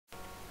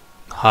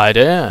Hi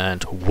there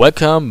and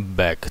welcome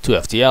back to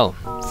FTL,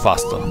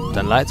 Faster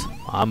Than Light.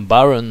 I'm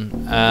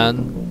Baron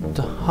and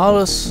the hull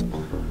is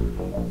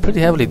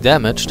pretty heavily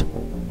damaged.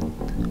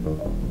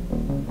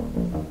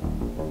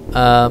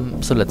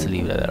 So let's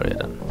leave that area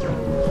then.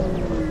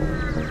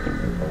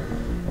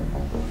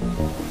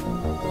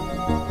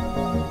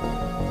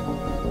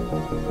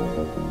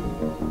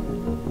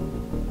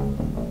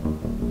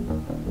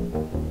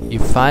 You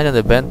find an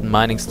abandoned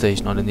mining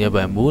station on a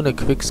nearby moon. A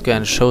quick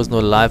scan shows no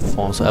life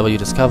forms, however you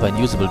discover a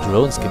usable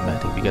drone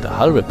schematic. We get a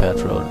hull repair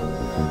drone.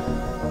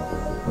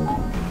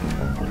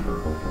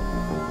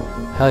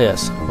 Hell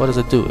yes. What does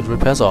it do? It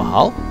repairs our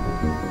hull?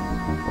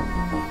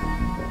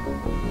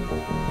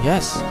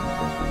 Yes.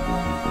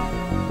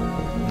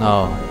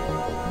 No.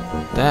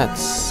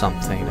 That's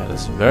something that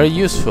is very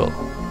useful.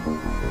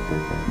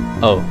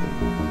 Oh.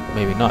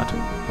 Maybe not.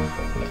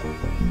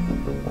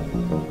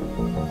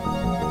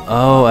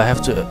 Oh, I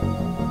have to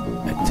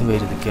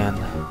activate it again.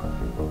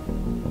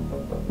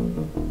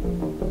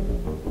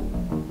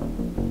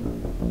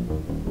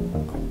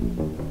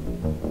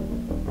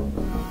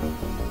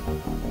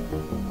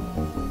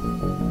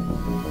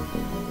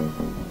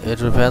 It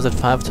repairs it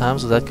 5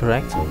 times, is that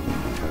correct?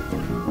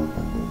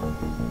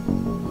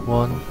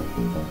 1,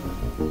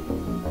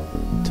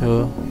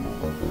 2,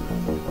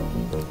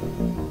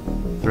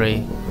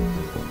 3.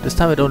 This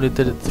time it only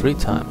did it 3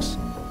 times.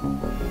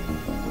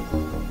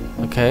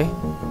 Okay.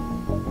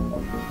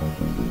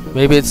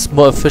 Maybe it's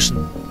more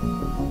efficient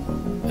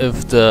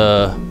if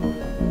the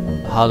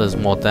hull is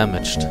more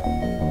damaged.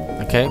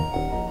 Okay?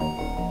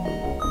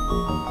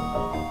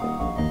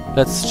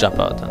 Let's jump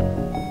out then.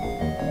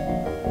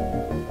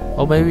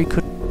 Or maybe we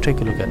could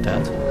take a look at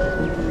that.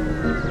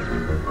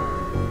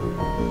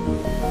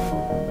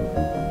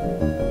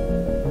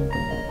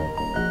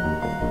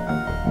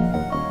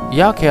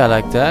 Yeah, okay, I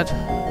like that.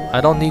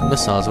 I don't need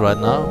missiles right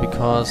now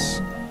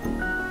because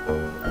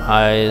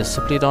I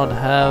simply don't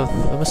have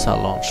a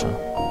missile launcher.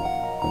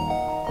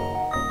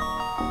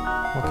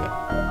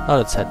 Now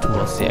let's head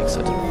towards the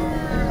exit.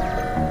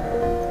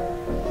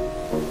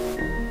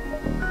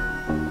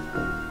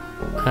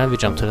 And we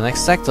jump to the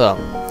next sector.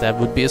 That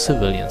would be a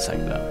civilian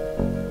sector.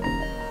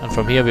 And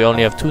from here we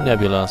only have 2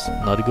 nebulas.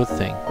 Not a good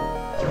thing.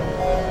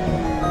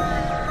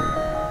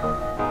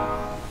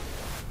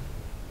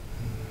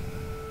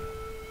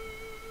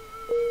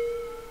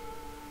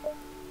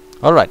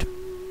 Alright.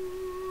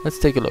 Let's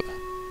take a look.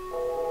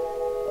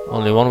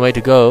 Only one way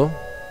to go.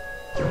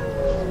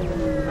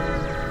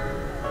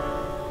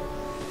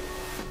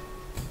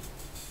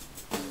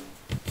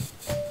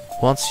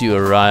 Once you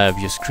arrive,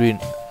 your screen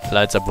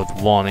lights up with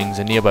warnings.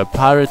 A nearby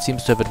pirate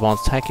seems to have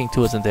advanced hacking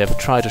tools and they have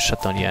tried to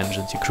shut down your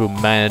engines. Your crew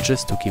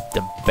manages to keep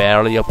them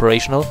barely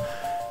operational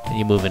and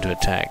you move into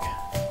attack.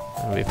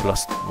 And we've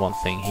lost one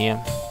thing here.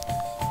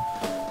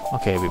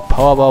 Okay, we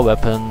power up our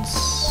weapons.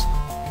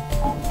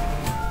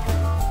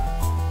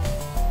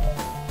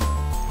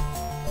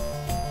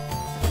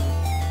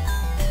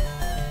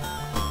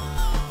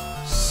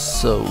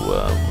 So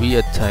we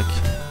attack,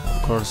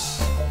 of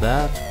course,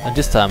 that, and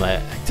this time I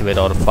activate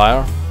auto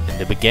fire. In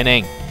the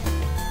beginning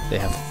they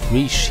have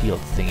 3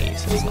 shield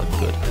thingies, that's not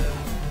good.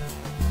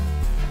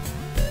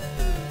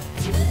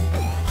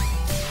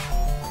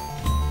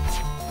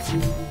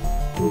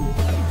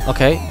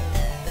 Okay.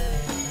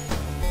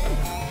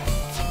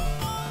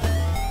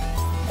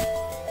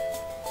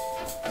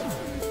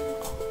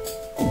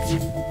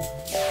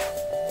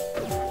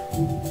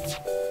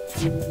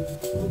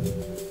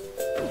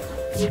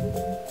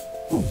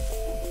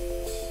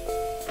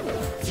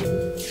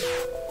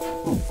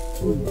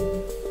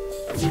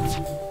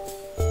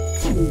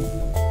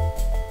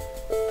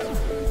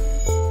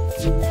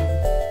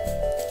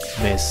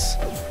 Miss.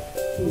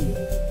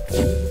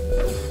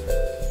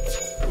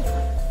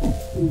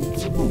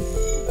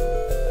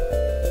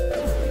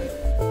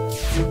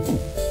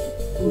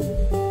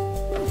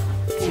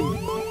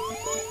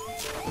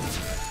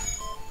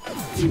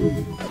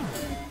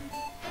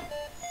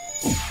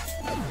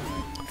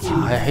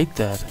 I hate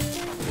that.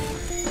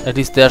 At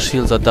least their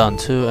shields are down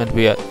too, and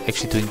we are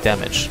actually doing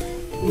damage.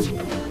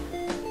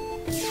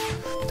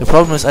 The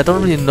problem is I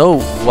don't really know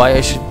why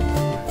I should...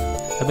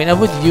 I mean, I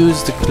would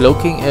use the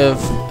cloaking if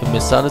a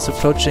missile is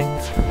approaching,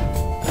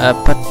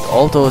 but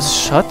all those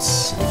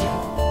shots...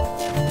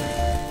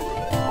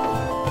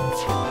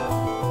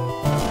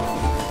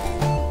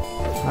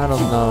 I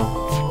don't know.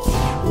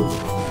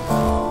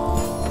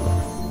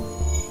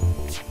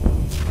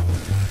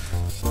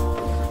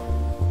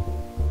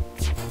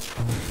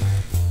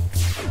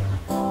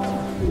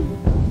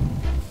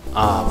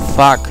 Ah,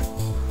 fuck.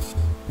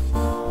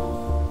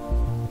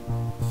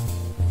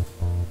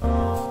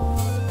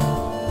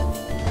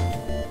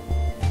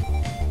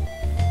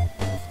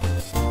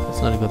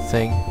 That's not a good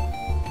thing.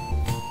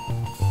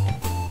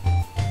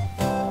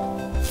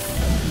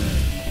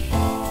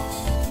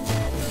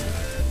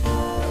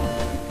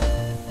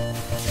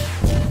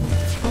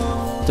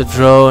 The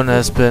drone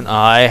has been...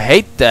 I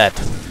hate that!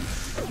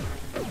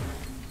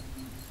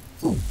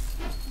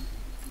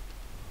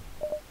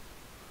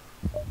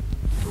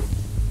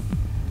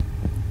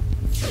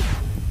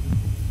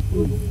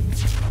 Okay,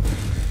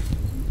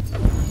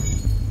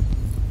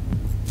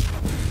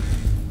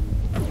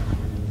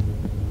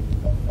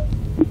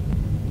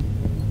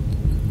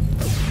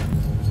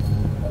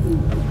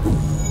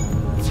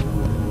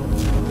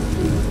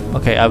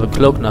 I have a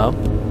cloak now.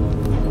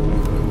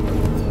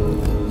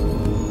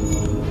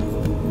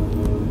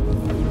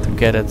 To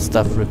get that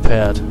stuff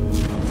repaired.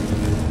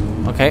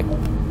 Okay.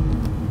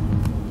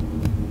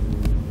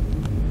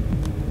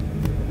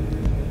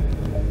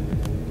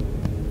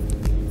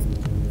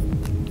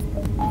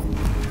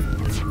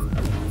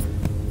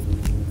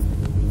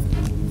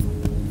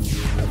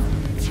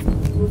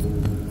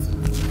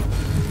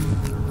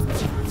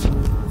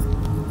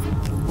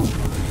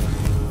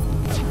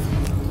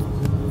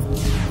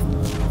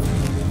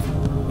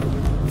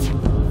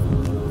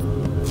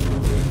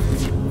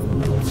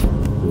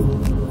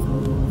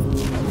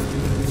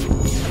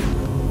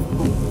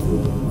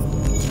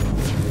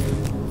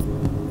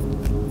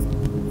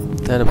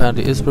 That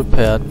apparently is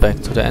prepared back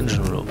to the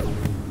engine room.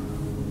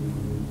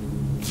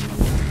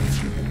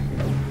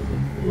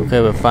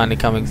 Okay, we're finally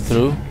coming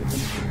through.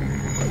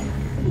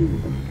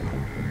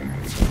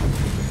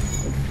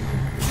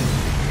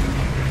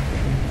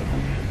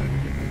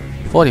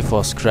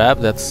 $44 scrap,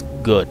 that's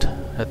good.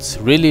 That's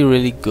really,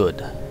 really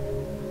good.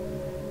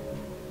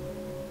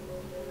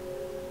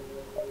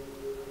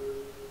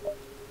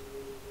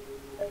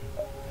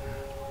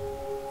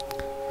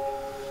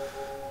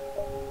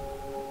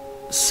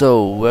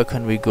 So, where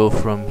can we go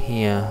from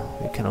here?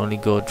 We can only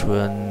go to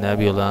a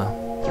nebula.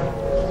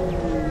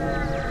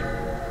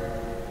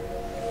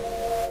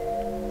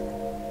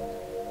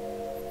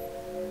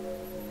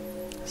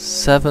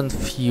 Seven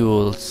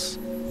fuels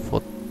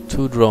for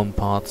 2 drone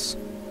parts.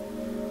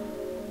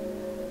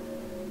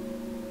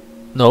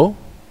 No?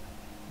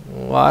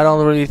 Well, I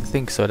don't really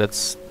think so.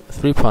 That's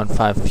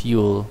 3.5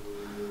 fuel.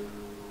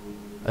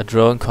 A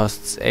drone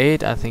costs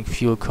 8. I think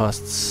fuel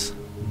costs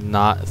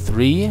not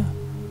 3.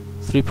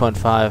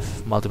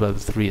 3.5 multiplied by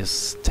 3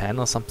 is 10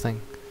 or something.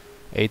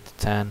 8 to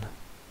 10.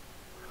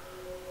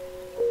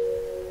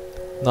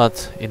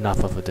 Not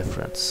enough of a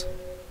difference.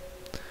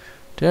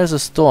 There's a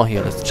store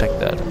here, let's check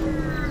that.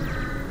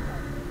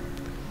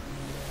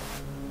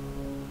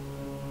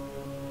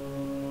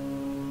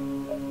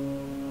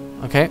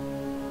 Okay.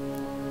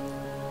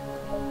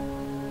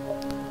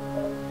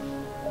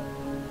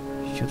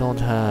 You don't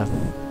have...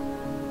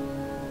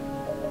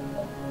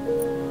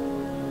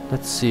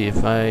 Let's see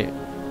if I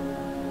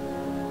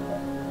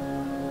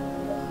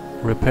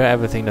repair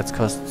everything that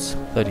costs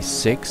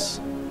 36.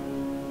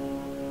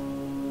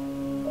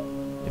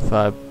 If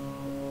I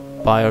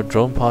buy a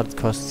drone part, it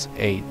costs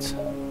 8.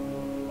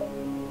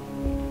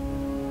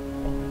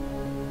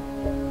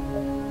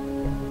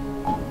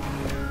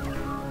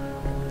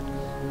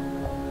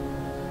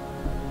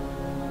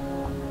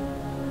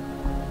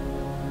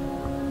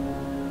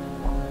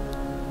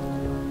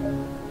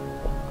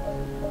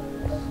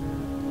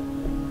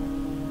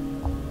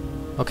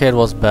 Okay, it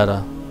was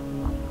better.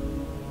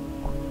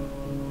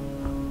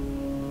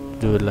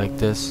 Do it like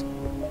this.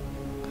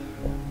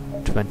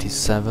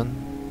 27.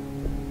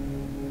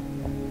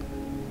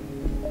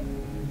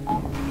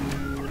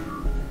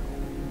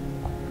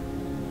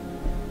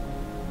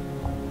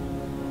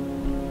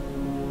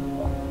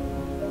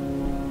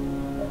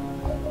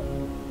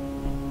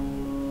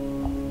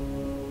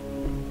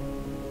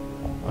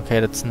 Okay,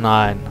 that's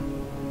 9.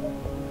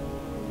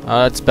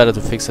 It's better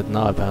to fix it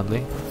now,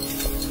 apparently.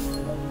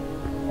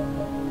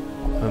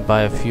 And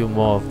buy a few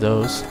more of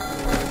those.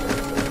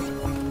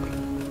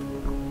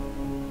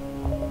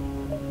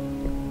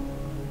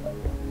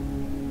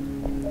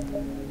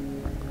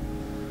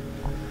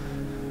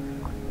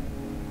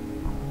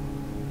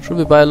 Should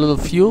we buy a little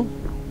fuel?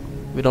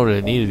 We don't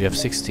really need it, we have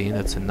 16,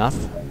 that's enough.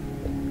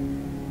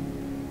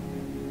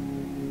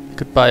 We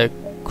could buy a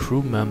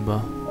crew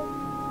member.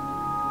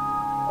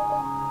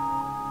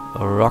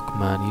 A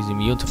rockman, he's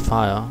immune to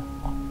fire.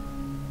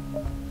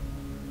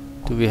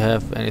 Do we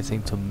have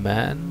anything to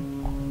man?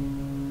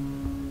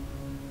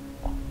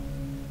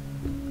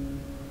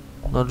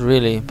 Not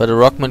really, but a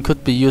rockman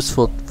could be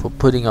useful for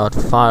putting out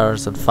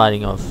fires and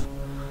fighting off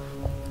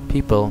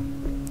people.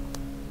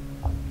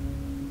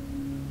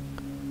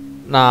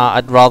 Nah,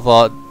 I'd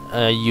rather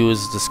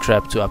use the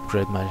scrap to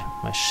upgrade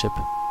my ship.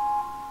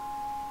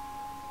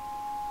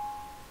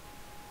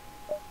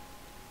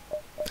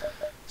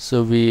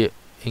 So we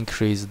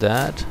increase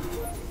that.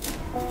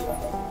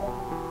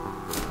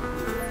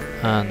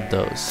 And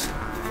those.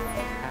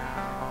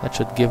 That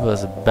should give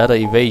us a better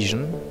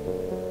evasion.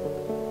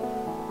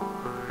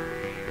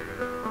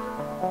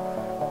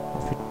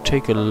 If we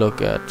take a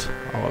look at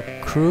our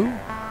crew,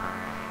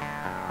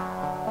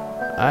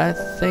 I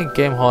think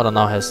Game Hoarder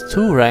now has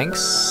 2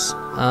 ranks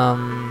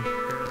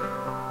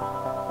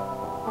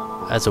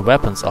as a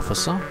weapons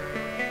officer.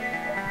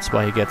 That's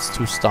why he gets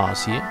 2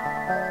 stars here.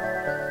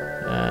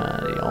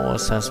 He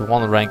almost has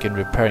 1 rank in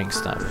repairing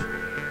stuff.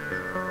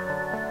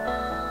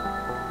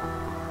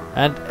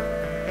 And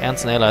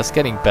Ernst & is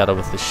getting better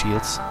with the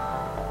shields.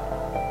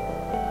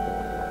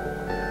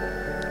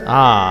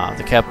 Ah,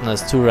 the captain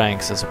has 2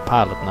 ranks as a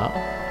pilot now.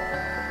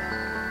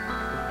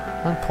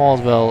 And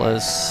Caldwell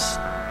is,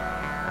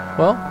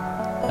 well,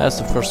 has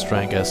the first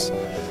rank as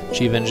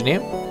Chief Engineer.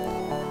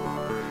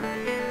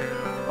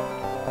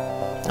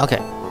 Okay,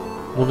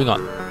 moving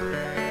on.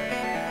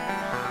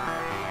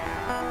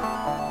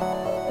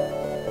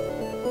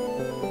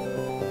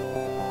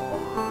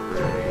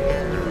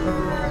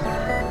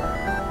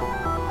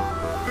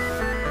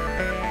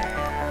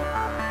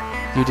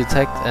 You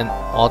detect an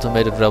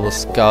automated rebel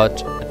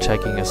scout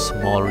attacking a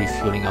small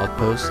refueling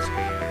outpost.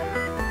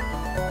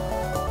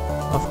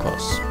 Of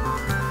course.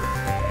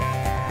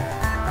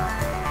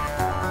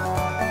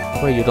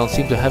 Wait, you don't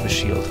seem to have a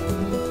shield.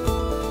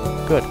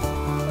 Good.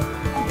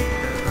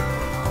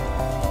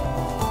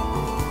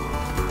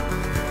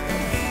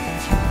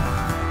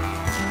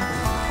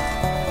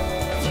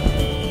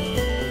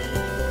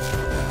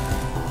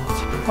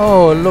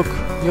 Oh, look,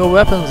 your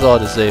weapons are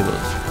disabled.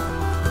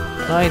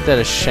 Ain't that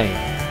a shame?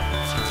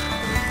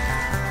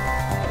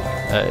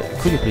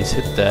 Could you please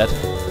hit that?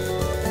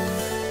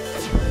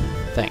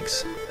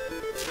 Thanks.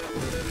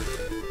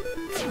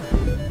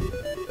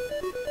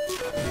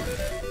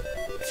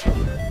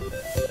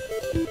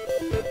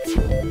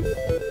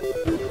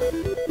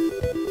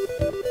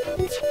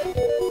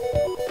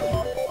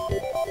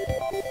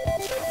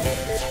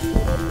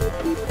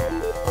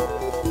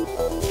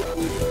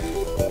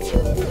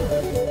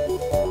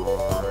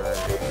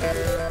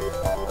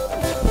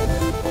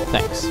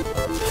 Thanks.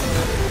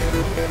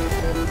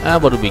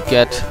 And what do we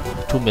get?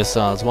 2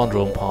 missiles, 1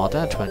 drone part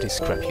and 20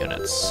 scrap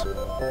units.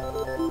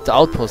 The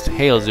outpost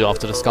hails you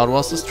after the scout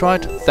was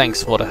destroyed.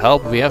 Thanks for the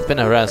help. We have been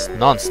harassed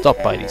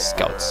non-stop by these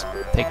scouts.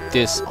 Take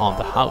this on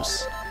the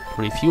house.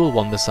 Refuel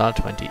 1 missile,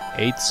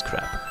 28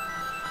 scrap.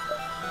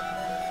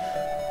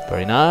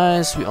 Very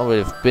nice. We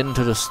already have been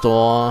to the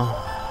store.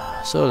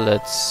 So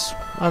let's,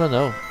 I don't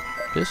know,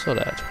 this or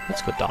that.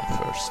 Let's go down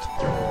first.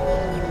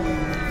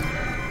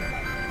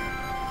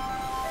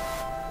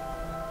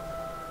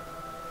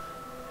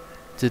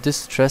 The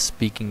distress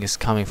speaking is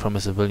coming from a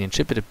civilian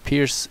ship. It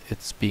appears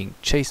it's being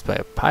chased by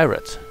a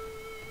pirate.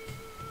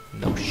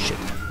 No shit.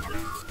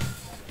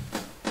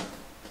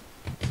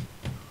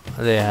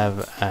 They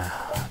have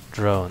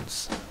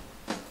drones.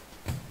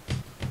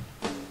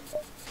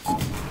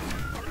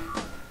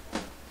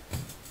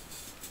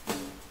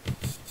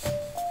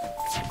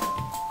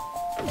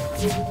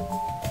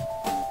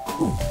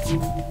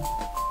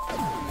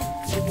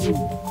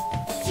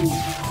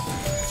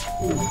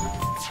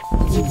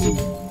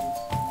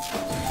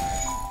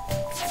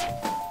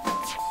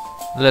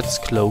 Let's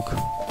cloak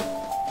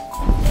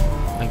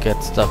and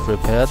get stuff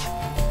repaired.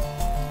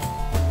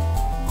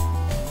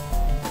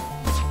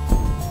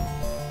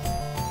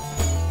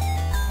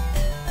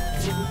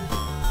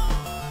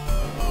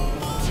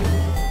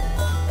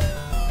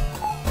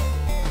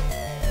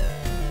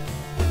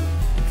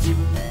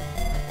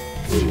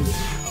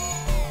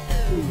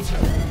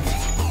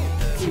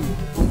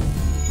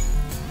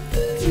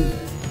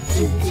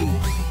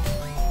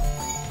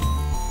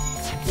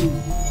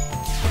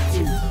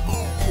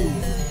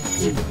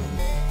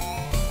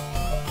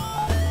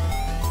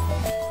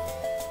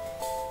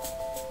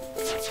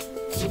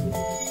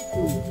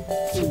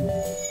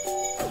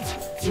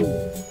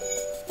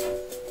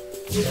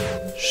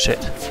 Shit.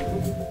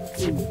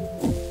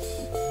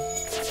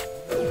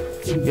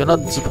 You're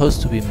not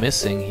supposed to be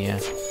missing here.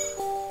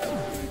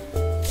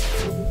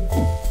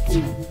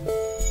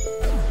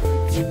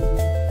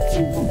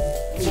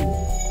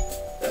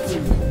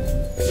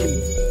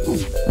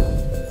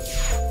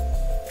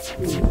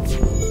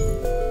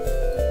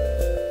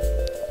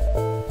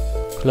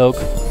 Cloak.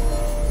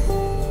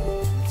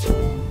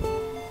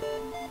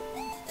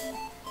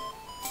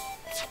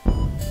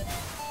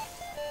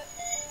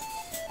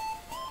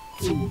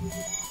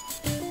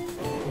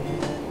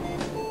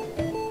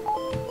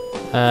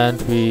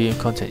 And we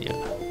continue.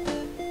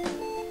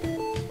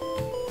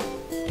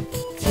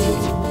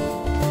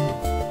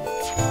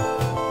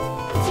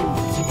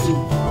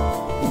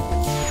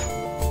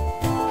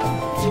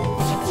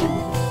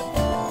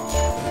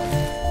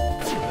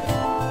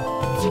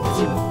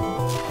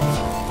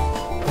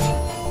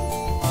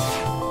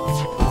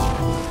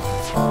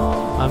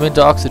 I'm in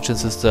the oxygen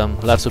system.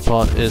 Life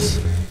support is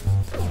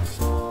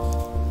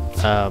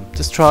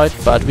destroyed,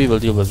 but we will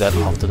deal with that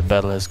after the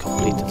battle is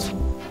completed.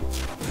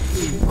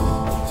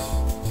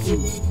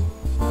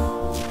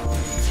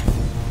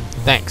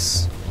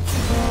 Thanks.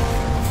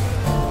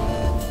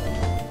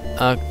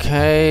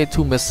 Okay,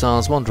 2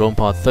 missiles, 1 drone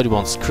part,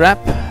 31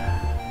 scrap.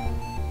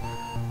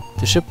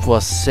 The ship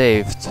was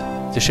saved.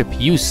 The ship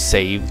you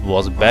saved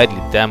was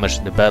badly damaged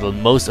in the battle.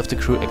 Most of the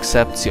crew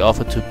accepts the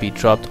offer to be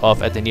dropped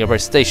off at a nearby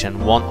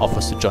station. One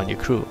offers to join your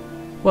crew.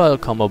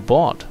 Welcome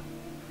aboard.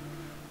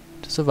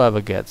 The survivor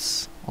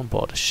gets on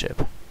board the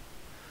ship.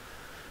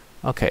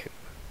 Okay.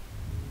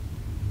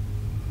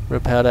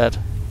 Repair that.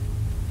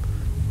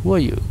 Who are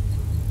you?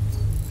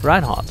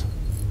 Reinhardt.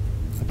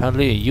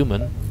 Apparently a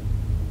human.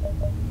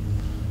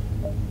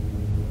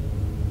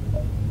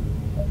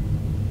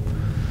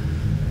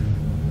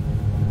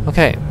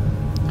 Okay.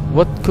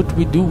 What could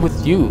we do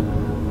with you?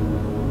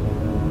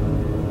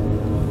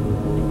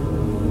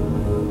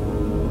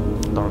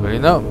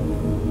 really know.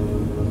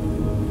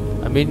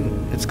 I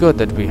mean, it's good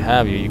that we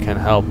have you. You can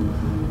help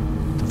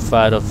to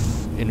fight off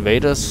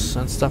invaders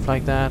and stuff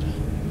like that.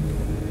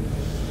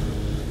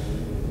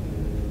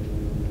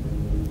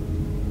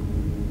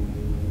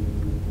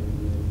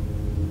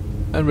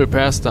 And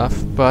repair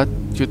stuff, but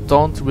you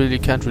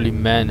can't really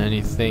man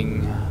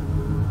anything.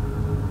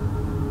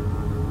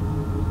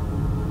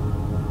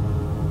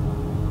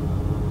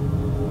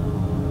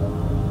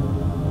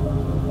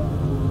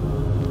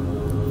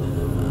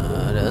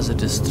 There's a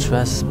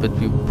distress, but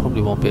we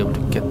probably won't be able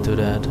to get to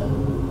that.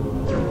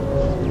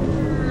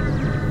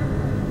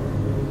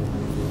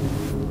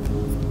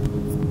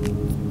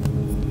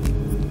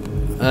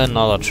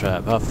 Another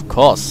trap, of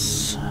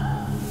course.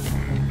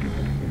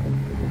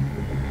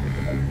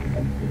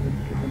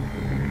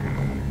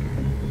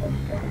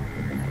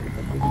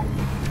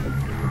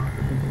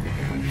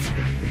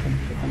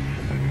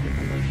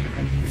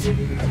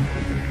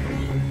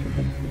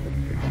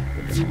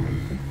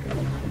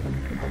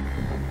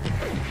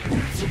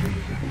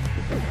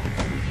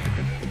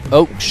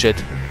 Oh, shit.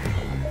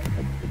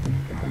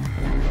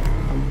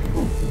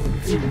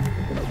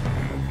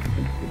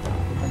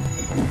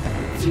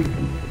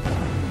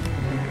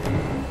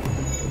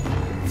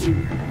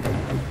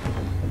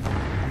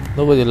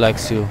 Nobody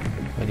likes you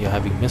when you're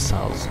having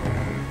missiles.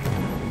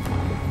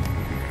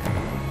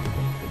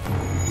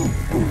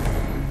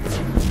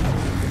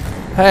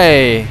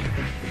 Hey!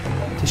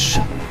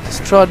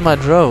 Destroyed my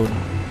drone.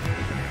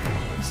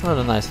 It's not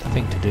a nice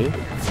thing to do.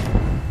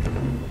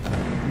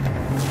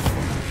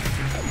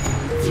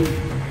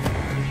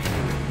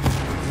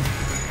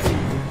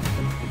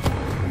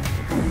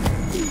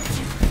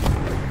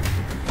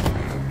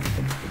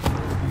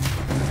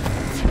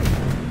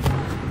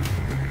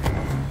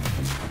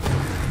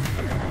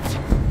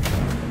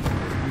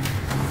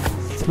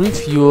 Three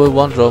fuel,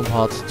 1 drone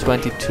pod,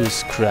 22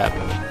 scrap.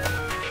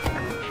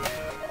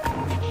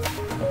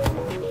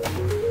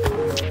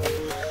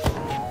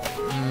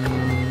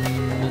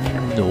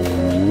 No.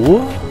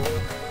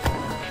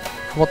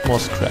 What more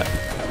scrap?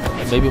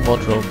 And maybe more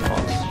drone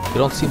pods. You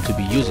don't seem to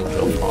be using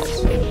drone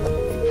pods.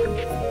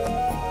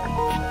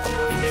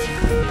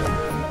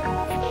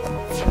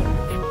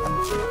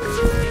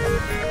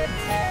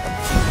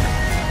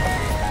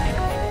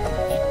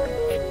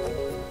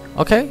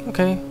 Okay,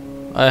 okay.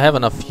 I have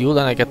enough fuel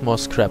and I get more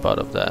scrap out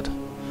of that.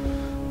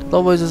 That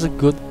always is a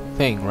good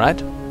thing, right?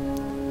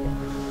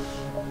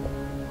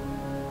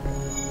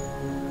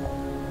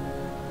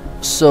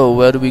 So,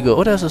 where do we go?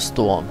 Oh, there's a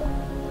storm.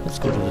 Let's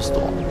go to the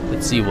storm.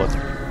 Let's see what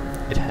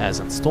it has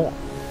in store.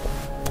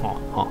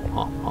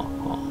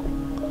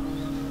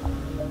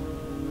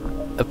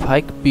 A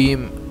pike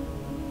beam.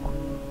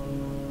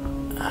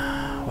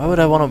 Why would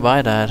I want to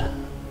buy that?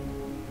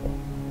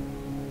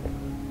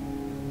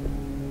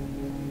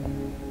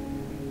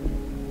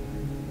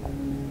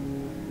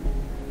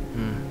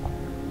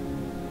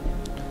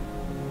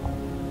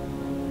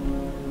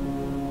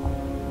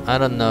 I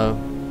don't know.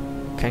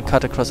 Can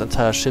cut across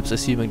entire ships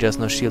assuming there's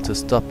no shield to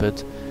stop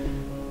it.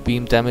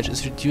 Beam damage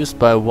is reduced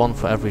by 1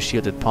 for every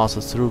shield it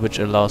passes through, which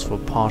allows for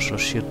partial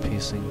shield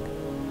piercing.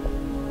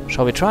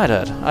 Shall we try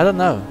that? I don't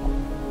know.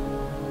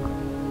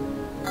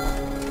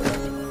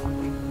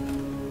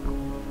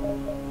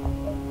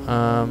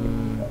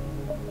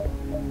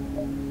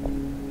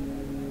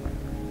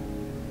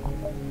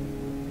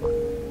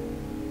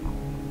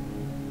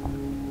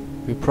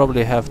 We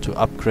probably have to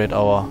upgrade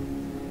our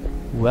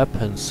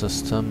weapon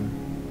system.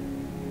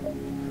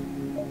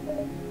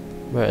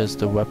 Where is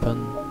the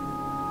weapon?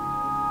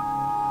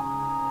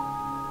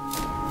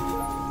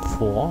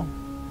 4.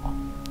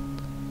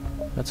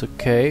 That's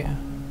okay.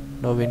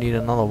 No, we need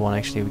another one.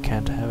 Actually, we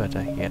can't have it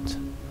yet.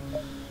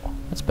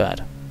 That's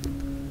bad.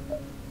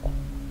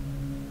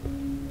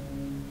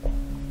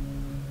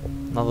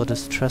 Another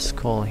distress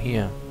call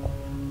here.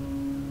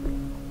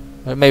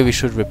 Well, maybe we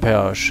should repair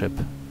our ship.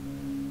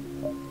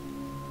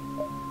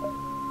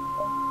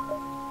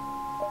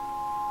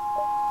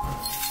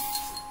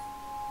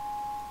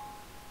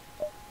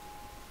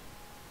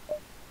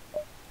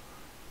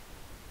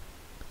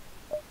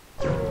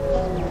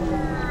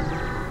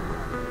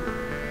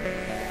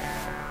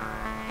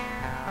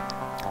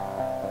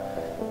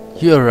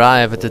 You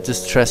arrive at the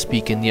distress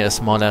beacon near a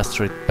small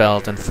asteroid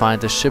belt and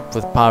find a ship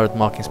with pirate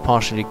markings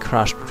partially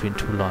crushed between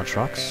 2 large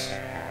rocks.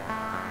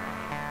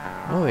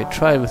 Oh, we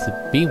tried with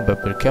the beam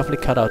weapon, carefully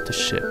cut out the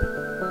ship.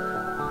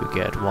 You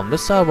get 1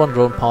 missile, 1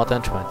 drone pod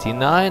and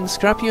 29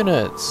 scrap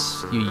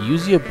units. You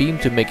use your beam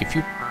to make a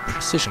few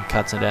precision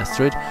cuts in the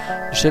asteroid.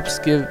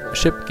 The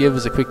ship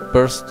gives a quick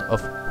burst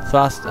of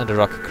thrust and the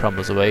rock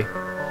crumbles away.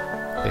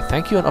 They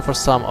thank you and offer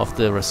some of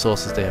the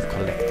resources they have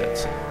collected.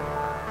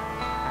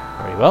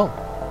 Very well.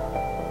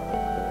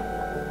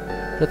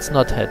 Let's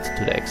not head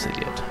to the exit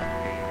yet.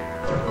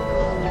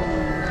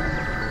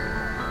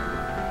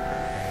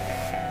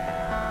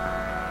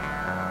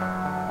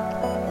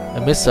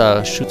 A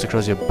missile shoots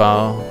across your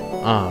bow.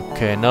 Ah,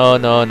 okay, no,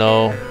 no,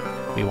 no.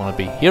 We want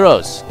to be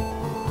heroes.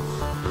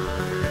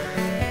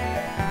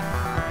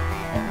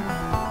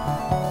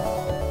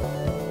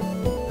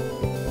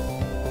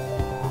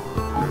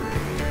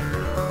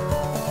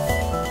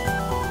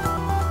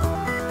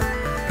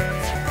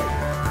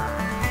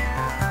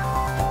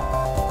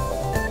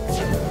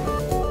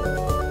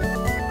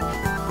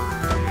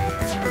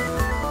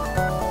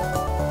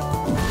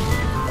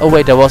 Oh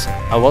wait, I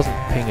wasn't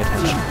paying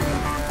attention.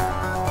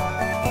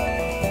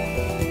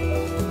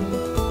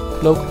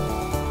 Cloak.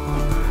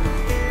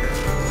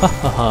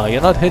 Hahaha,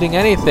 you're not hitting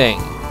anything.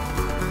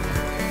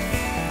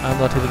 I'm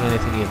not hitting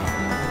anything either.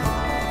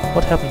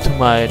 What happened to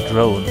my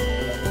drone?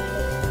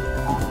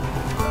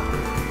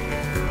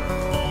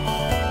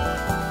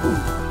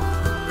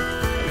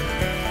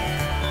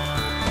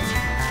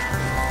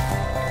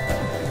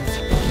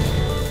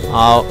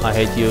 Ow, I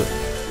hate you.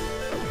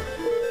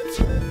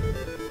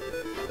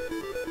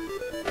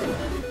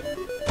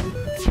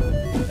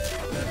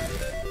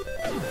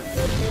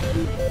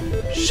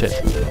 Shit.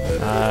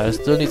 I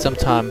still need some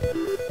time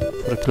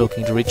for the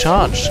cloaking to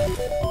recharge.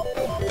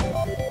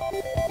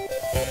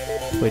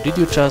 Wait, did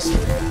you just...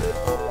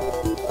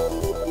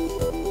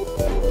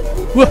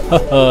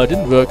 Whoa,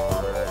 didn't work.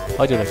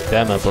 How do you like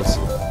damn apples?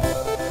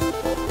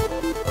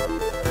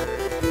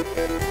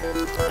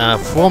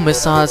 4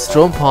 missiles,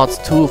 drone parts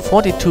 2,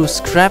 42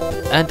 scrap,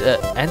 and an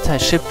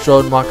anti-ship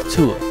drone Mark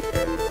II.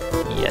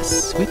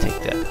 Yes, we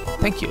take that.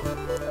 Thank you.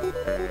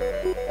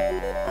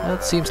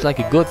 That seems like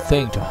a good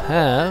thing to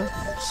have.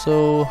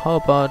 So, how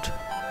about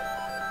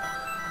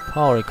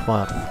power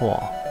required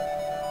 4?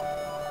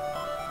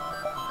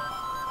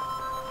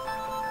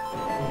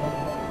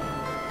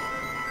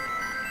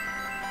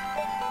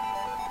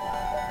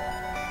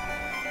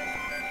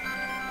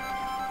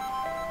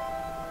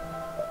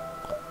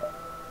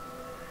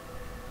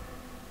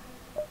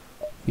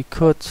 We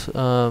could,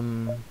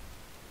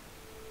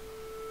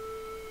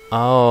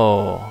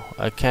 oh,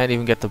 I can't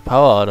even get the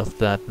power out of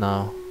that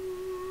now.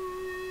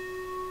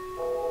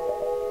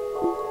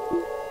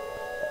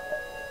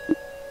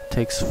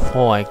 Takes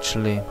 4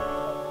 actually. Of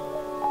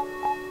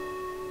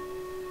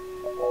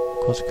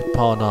course we could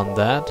power down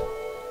that.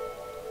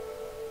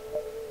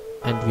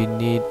 And we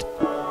need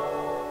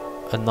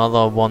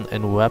another one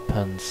in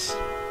weapons.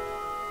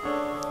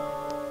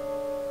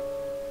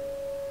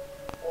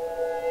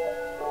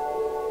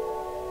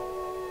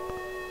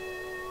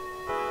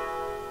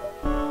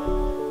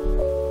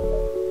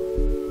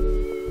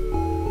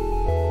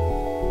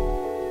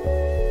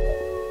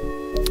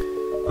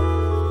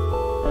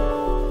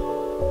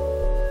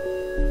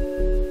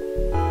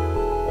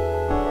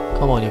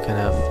 Come on, you can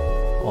have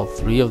all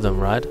 3 of them,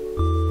 right?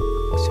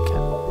 Yes, you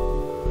can.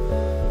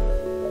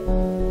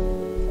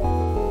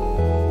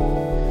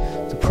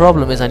 The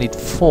problem is I need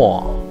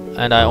 4,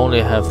 and I only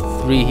have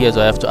 3 here,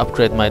 so I have to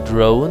upgrade my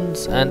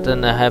drones, and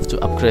then I have to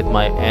upgrade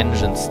my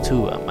engines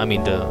too. I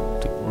mean the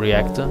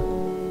reactor.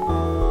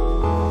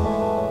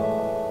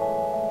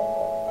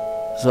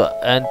 So,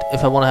 and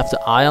if I want to have the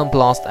Ion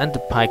Blast and the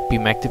Pike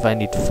Beam active, I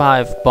need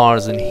 5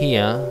 bars in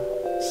here.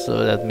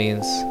 So that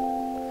means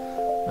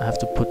I have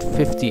to put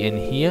 50 in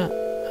here,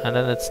 and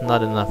then it's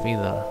not enough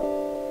either.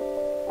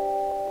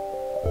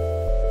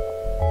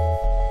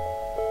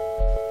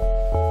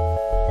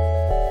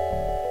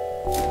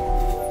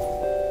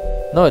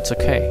 No, it's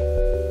okay.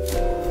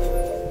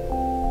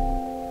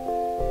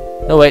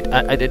 No, wait,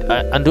 I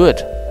undo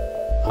it.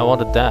 I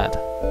wanted that.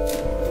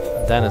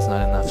 Then it's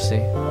not enough,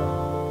 see?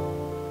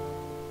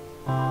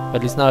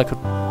 At least now I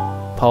could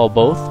power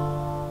both.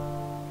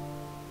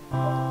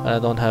 I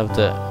don't have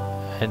the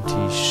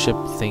anti-ship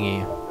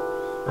thingy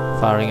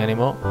firing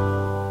anymore.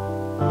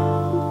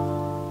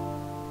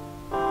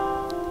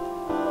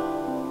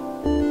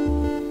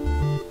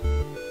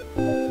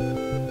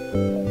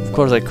 Of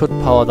course I could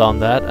power down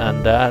that,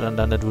 and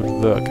then it would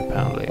work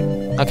apparently.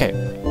 Okay,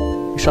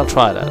 we shall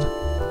try that.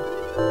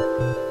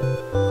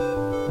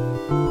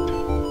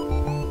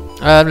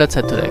 Let's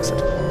head to the exit.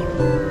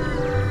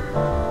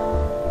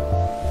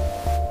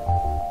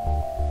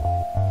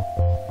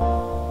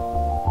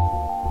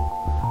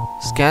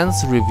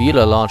 Scans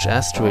reveal a large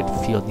asteroid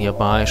field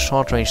nearby.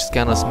 Short-range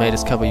scanners may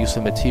discover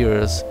useful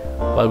materials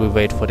while we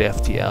wait for the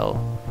FTL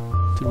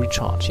to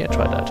recharge. Yeah,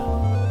 try that.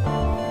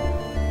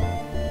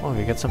 Oh,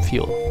 we get some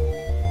fuel.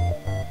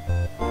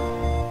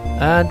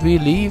 And we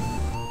leave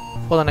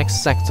for the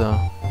next sector.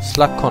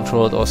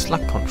 Slug-controlled or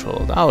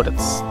slug-controlled. Oh,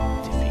 that's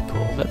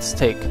difficult. Let's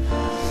take...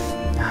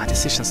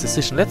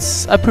 decision.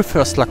 I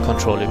prefer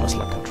slug-control over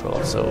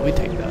slug-control, so we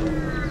take that.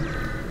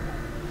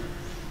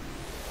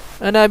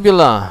 A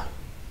nebula.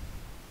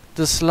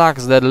 The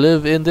slugs that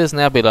live in this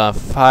nebula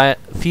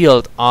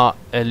field are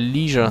a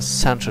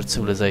leisure-centered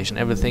civilization.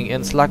 Everything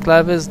in slug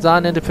life is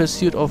done in the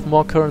pursuit of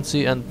more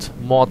currency and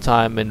more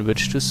time in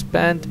which to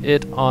spend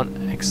it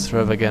on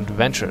extravagant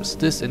ventures.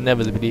 This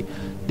inevitably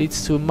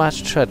leads to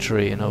much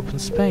treachery in open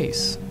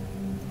space.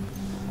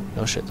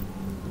 No shit.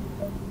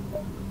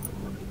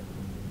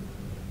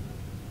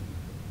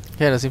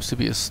 Yeah, there seems to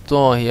be a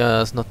store here.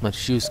 There's not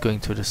much use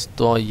going to the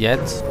store yet,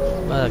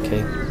 but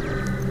okay.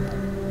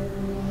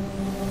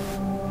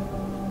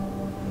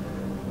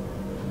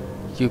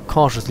 You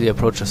cautiously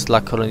approach a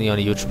slug colony on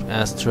a huge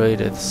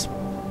asteroid. It's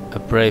a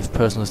brave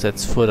person who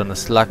sets foot on a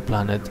slug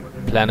planet.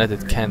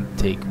 It can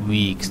take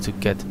weeks to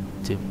get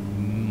the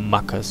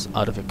muckers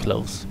out of your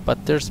clothes,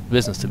 but there's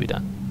business to be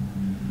done.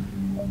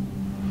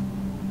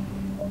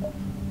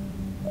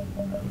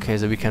 Okay,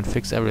 so we can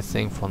fix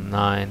everything for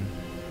 9.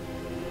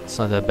 It's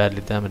not that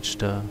badly damaged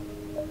though.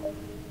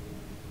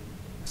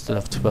 Still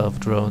have 12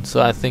 drones, so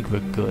I think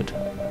we're good.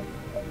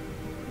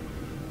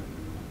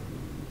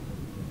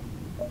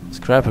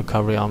 Scrap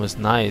recovery arm is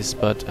nice,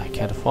 but I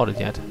can't afford it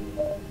yet.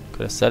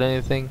 Could I sell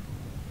anything?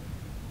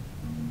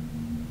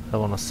 I don't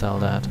want to sell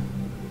that.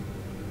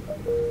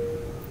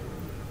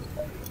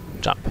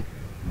 Jump.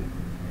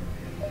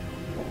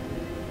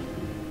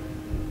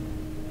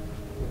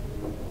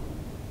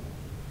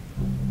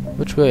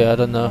 Which way? I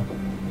don't know.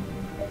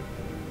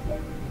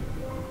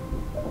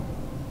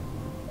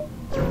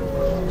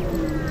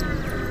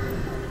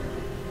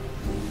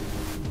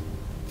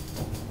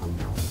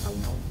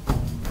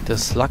 The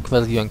slug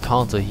vessel you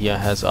encounter here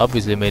has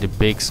obviously made a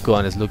big score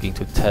and is looking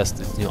to test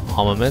its new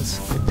armaments.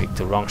 They picked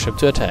the wrong ship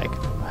to attack.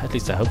 At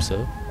least I hope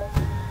so.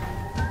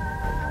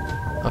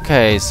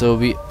 Okay, so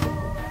we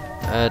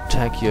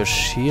attack your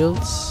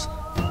shields.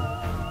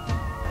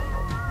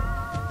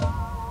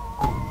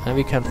 And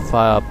we can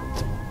fire up,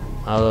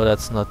 although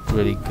that's not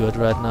really good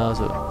right now,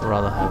 so I'd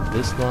rather have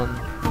this one.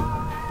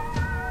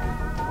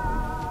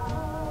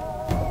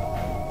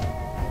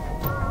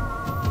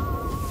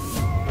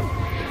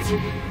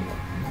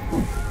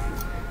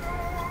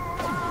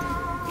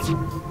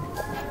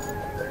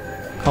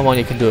 Come on,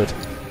 you can do it.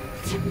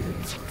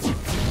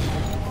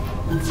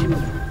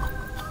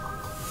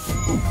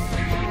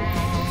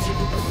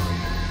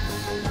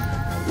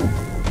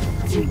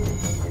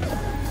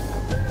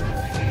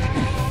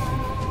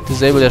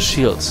 Disable their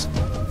shields.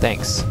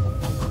 Thanks.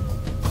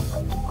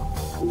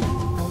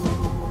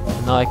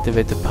 Now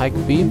activate the pike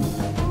beam.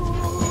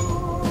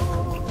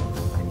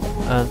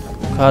 And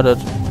cut it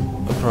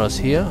across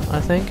here,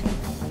 I think.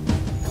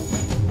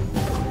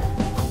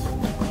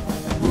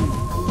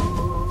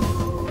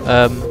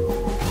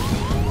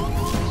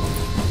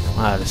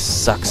 This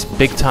sucks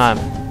big time.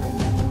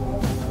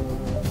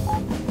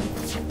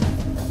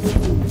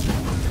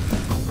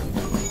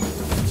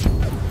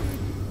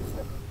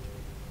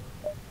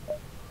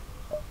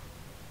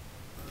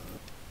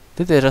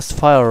 Did they just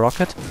fire a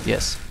rocket?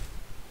 Yes.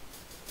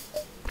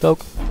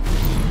 Cloak.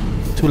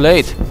 Too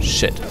late.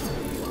 Shit.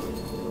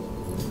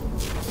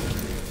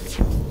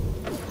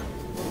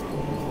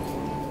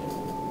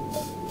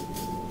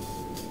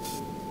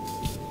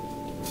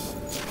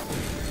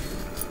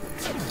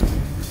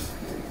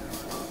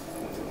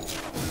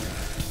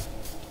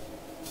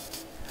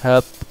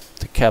 Help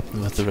the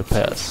captain with the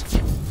repairs.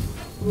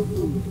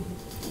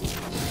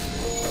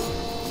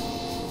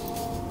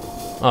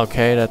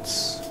 Okay,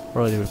 that's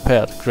already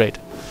repaired. Great.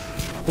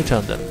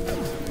 Return then.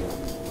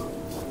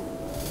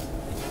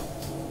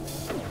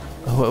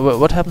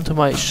 What happened to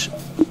my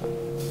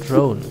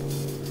drone?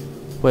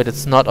 Wait,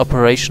 it's not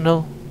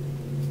operational?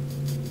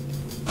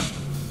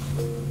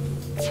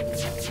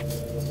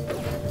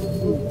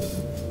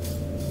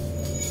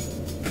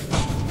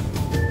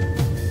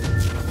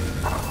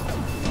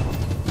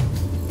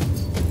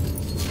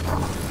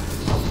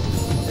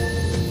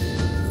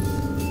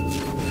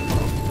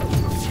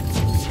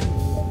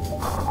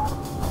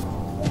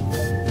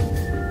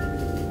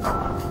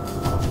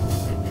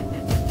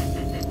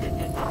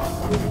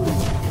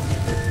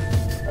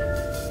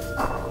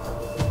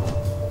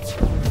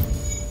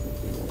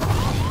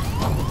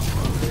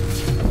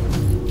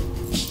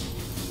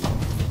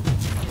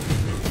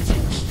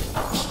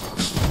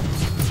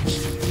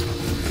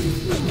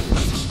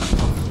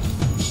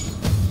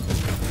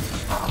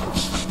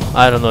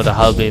 I don't know the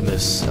hull beam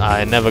is.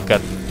 I never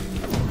got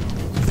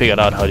figured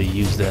out how to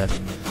use that.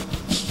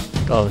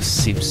 It always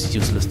seems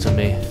useless to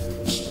me.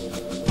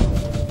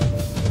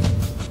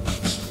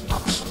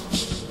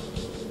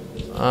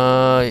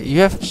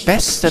 You have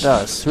bested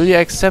us. Will you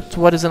accept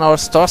what is in our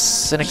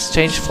stores in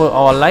exchange for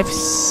our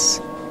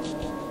lives?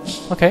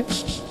 Okay.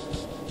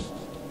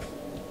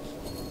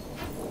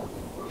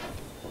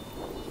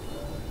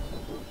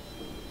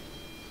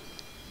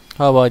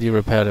 How about you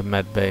repair the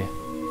med bay?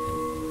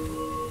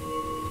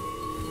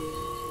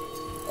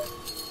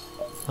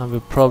 And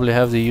we'll probably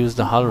have to use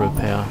the hull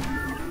repair.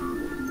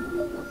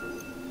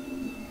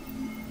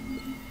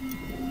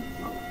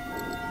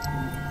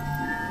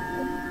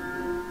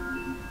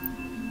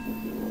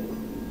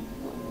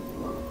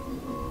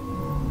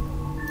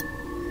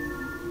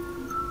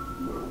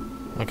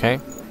 Okay.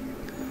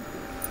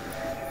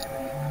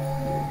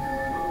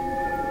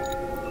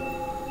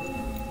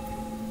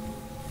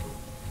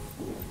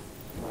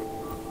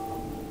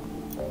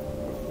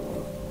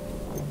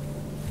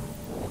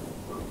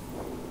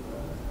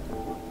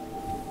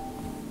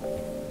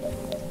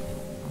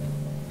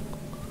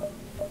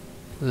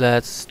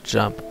 Let's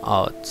jump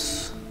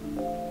out.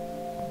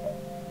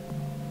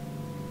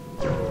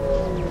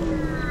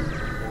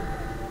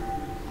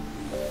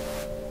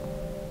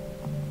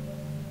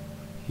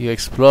 You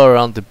explore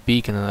around the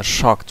beacon and are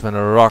shocked when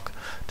a rock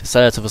the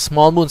size of a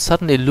small moon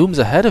suddenly looms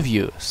ahead of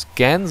you.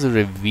 Scans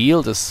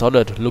reveal the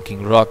solid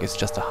looking rock is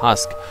just a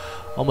husk,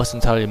 almost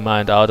entirely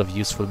mined out of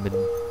useful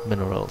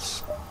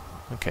minerals.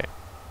 Okay.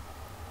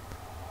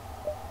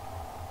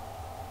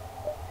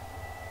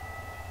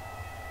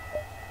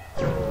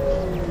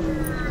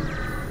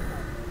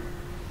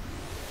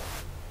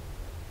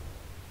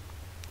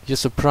 You're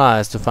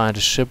surprised to find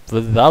a ship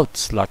without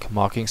slug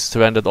markings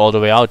stranded all the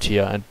way out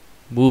here and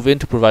move in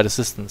to provide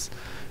assistance.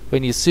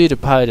 When you see the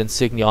pirate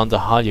insignia on the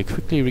hull, you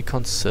quickly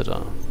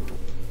reconsider.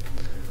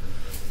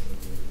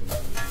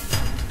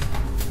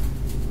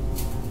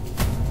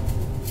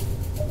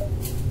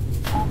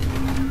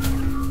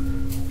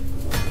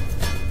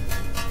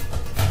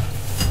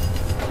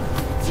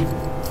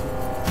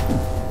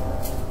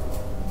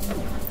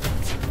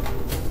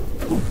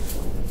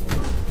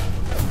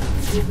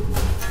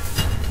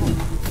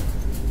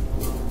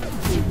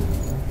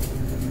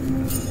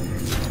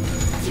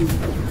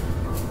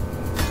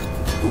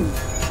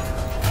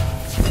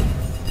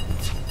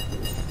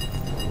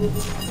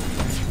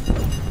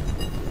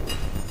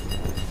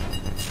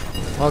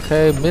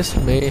 Okay, missed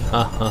me.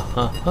 Ha ha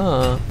ha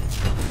ha.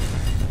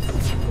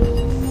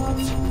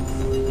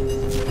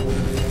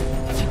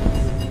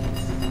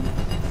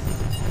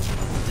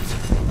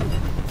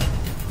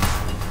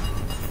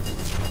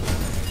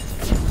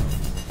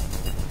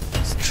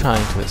 He's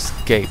trying to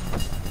escape.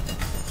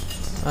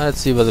 Let's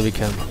see whether we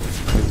can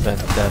prevent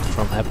that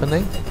from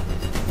happening.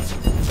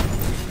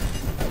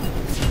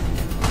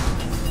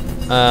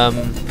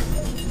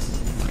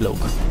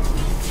 Cloak.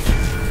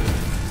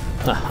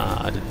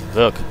 Haha, didn't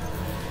work.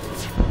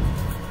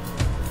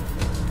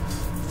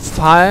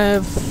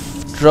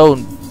 5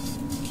 drone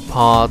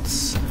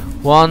parts,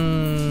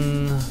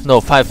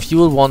 5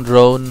 fuel, 1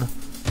 drone,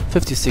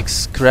 56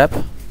 scrap,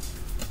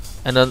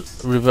 and a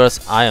reverse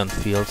ion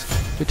field.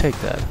 We take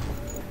that.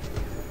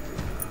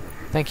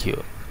 Thank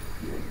you.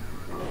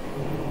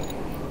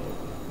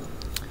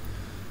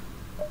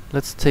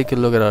 Let's take a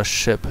look at our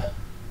ship.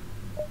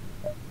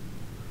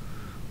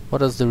 What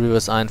does the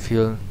reverse ion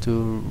field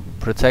do?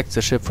 Protect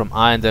the ship from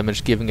ion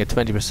damage, giving a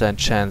 20%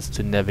 chance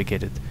to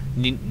negate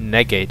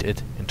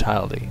it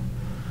entirely.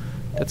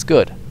 That's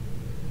good.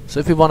 So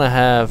if we want to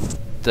have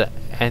the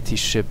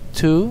anti-ship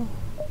 2,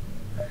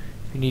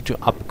 we need to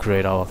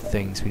upgrade our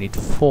things. We need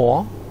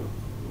 4.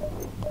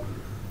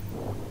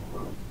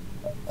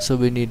 So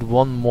we need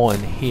 1 more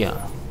in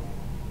here.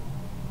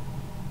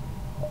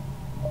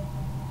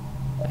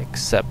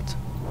 Accept.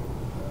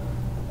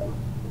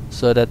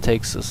 So that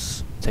takes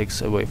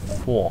away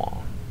 4.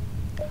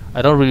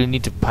 I don't really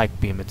need the pike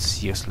beam,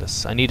 it's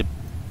useless. I need a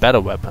better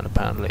weapon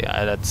apparently.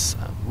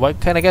 Why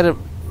can't I get a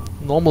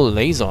normal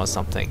laser or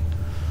something?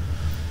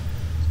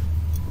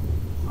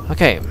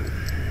 Okay.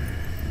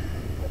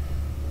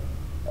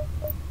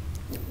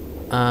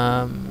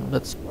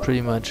 That's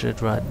pretty much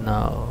it right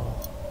now.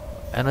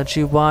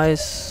 Energy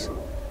wise,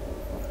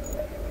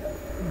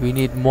 we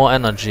need more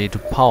energy to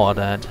power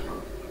that.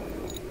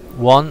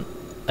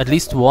 At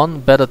least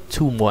 1, better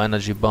 2 more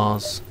energy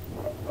bars.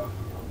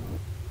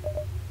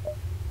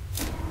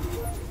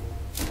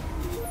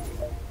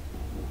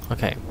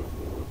 Okay.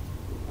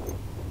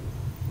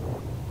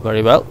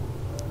 Very well.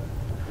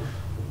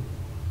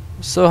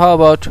 So how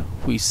about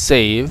we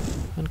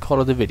save and call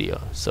it a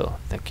video. So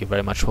thank you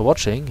very much for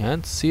watching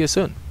and see you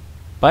soon.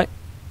 Bye.